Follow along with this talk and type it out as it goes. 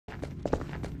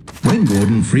When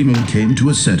Gordon Freeman came to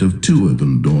a set of 2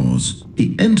 open doors,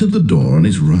 he entered the door on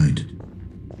his right.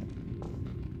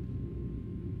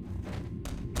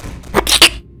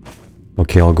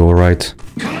 Okay, I'll go right.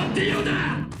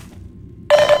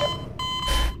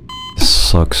 This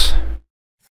sucks.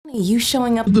 You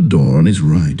showing up? The door on his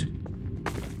right.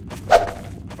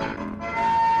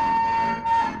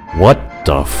 What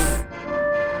the f...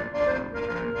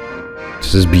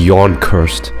 This is beyond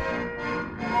cursed.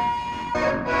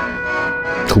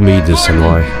 Who made this and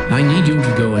why? I need you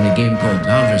to go in a game called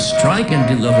Counter Strike and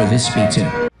deliver this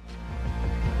pizza.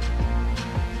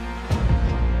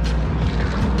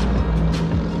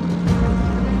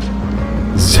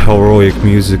 This is heroic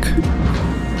music.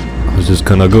 I was just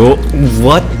gonna go...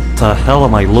 What the hell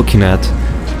am I looking at?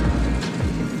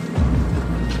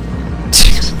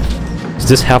 Is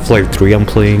this Half-Life 3 I'm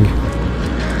playing?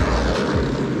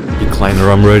 Decliner,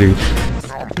 I'm ready.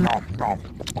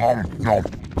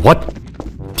 What?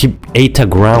 He ate the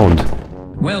ground.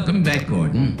 Welcome back,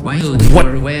 Gordon. While you What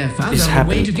were away, I found is out a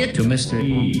way happening? to get to Mr.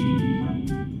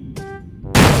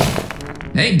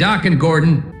 Hey, Doc and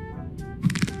Gordon.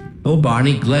 Oh,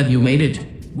 Barney, glad you made it.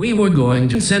 We were going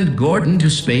to send Gordon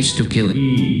to space to kill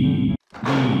him.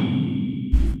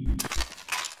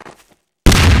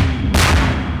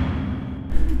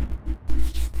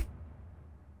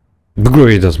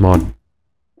 Great as mod.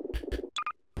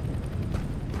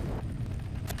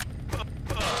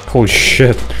 Holy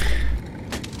shit.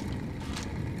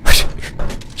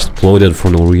 Exploded for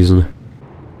no reason.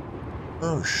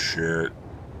 Oh shit.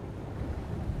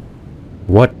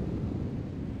 What?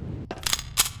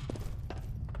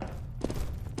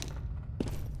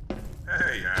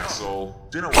 Hey asshole.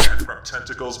 Do you know what crab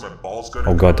tentacles my balls gonna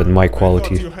Oh god, that mic I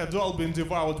quality. thought you had all been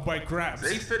devoured by crabs.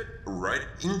 They fit right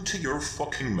into your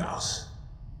fucking mouth.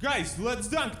 Guys, let's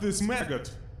dunk this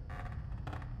maggot.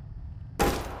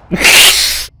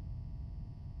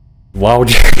 Wow,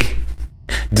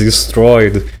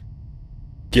 destroyed.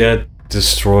 Get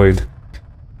destroyed.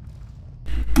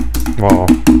 Wow.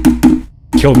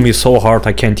 Killed me so hard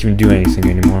I can't even do anything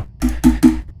anymore.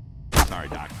 Sorry,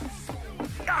 Doc.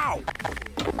 Ow!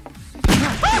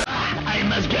 I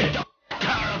must get the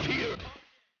out of here.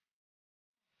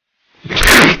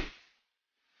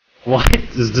 What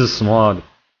is this mod?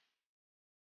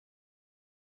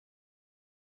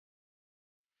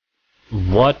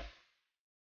 What?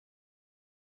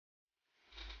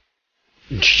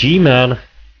 G-man.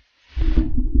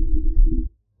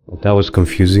 That was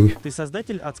confusing. Ты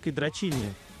создатель адской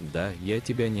дрочильни? Да, я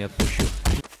тебя не отпущу.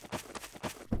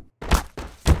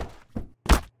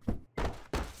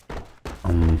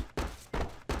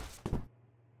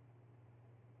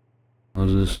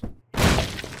 What's this?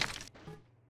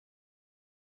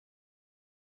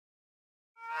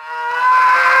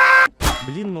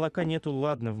 Блин, молока нету,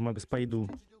 ладно, в Магас пойду.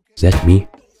 Is that me?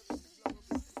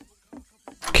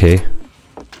 Okay.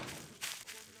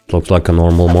 Looks like a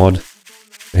normal mod.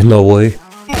 In no way.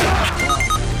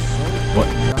 What?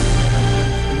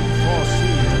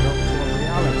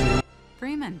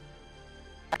 Freeman.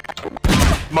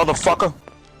 Motherfucker!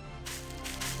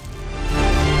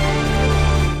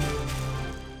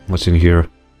 What's in here?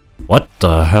 What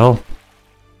the hell?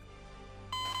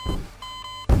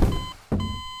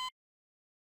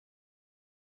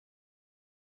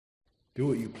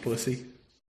 Do it, you pussy.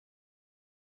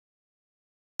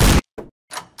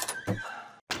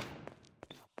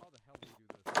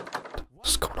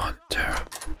 What's going on there?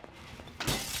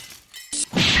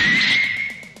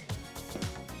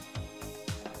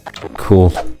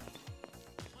 Cool.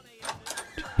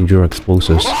 Need your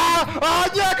explosives.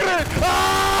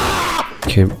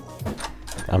 Okay.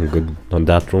 I'm good on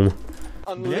that room.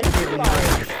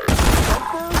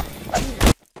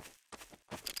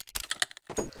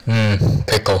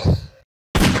 Pickle.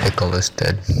 Pickle is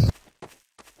dead.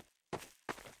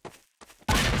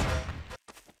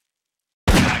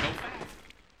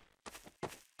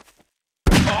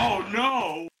 Oh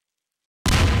no!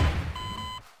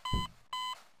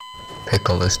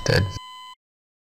 Pickle is dead.